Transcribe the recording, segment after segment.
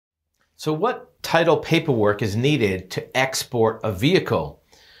So what title paperwork is needed to export a vehicle?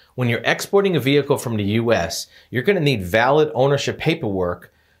 When you're exporting a vehicle from the US, you're going to need valid ownership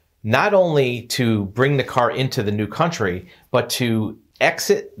paperwork, not only to bring the car into the new country, but to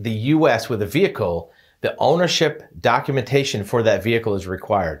exit the US with a vehicle. The ownership documentation for that vehicle is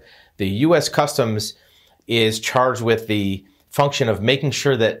required. The US Customs is charged with the function of making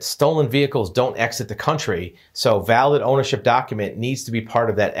sure that stolen vehicles don't exit the country. So valid ownership document needs to be part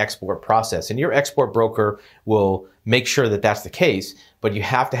of that export process. And your export broker will make sure that that's the case, but you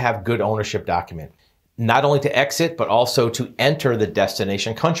have to have good ownership document, not only to exit, but also to enter the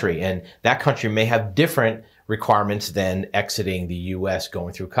destination country. And that country may have different requirements than exiting the US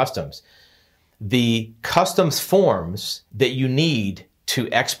going through customs. The customs forms that you need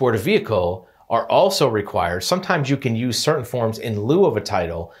to export a vehicle are also required. Sometimes you can use certain forms in lieu of a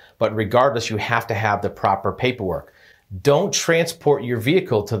title, but regardless, you have to have the proper paperwork. Don't transport your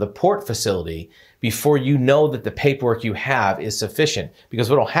vehicle to the port facility before you know that the paperwork you have is sufficient. Because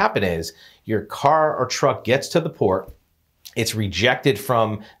what will happen is your car or truck gets to the port, it's rejected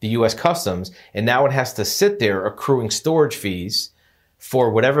from the US Customs, and now it has to sit there accruing storage fees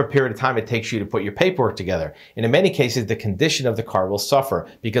for whatever period of time it takes you to put your paperwork together. And in many cases, the condition of the car will suffer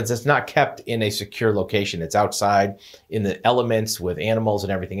because it's not kept in a secure location. It's outside in the elements with animals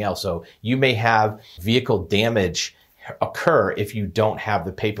and everything else. So you may have vehicle damage occur if you don't have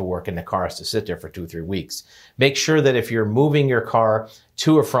the paperwork and the car has to sit there for 2 or 3 weeks. Make sure that if you're moving your car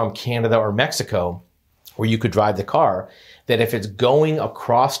to or from Canada or Mexico, where you could drive the car, that if it's going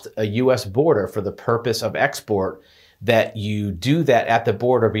across a US border for the purpose of export, that you do that at the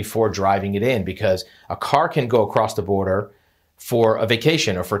border before driving it in, because a car can go across the border for a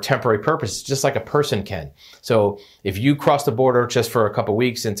vacation or for temporary purposes, just like a person can. So if you cross the border just for a couple of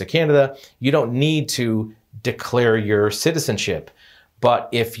weeks into Canada, you don't need to declare your citizenship. But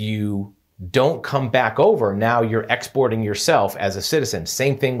if you don't come back over, now you're exporting yourself as a citizen.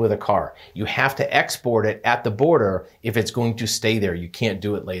 Same thing with a car. You have to export it at the border if it's going to stay there. You can't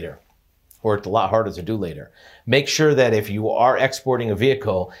do it later, or it's a lot harder to do later. Make sure that if you are exporting a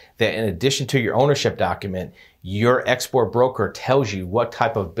vehicle, that in addition to your ownership document, your export broker tells you what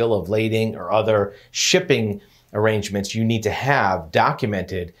type of bill of lading or other shipping arrangements you need to have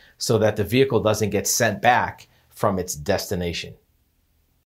documented so that the vehicle doesn't get sent back from its destination.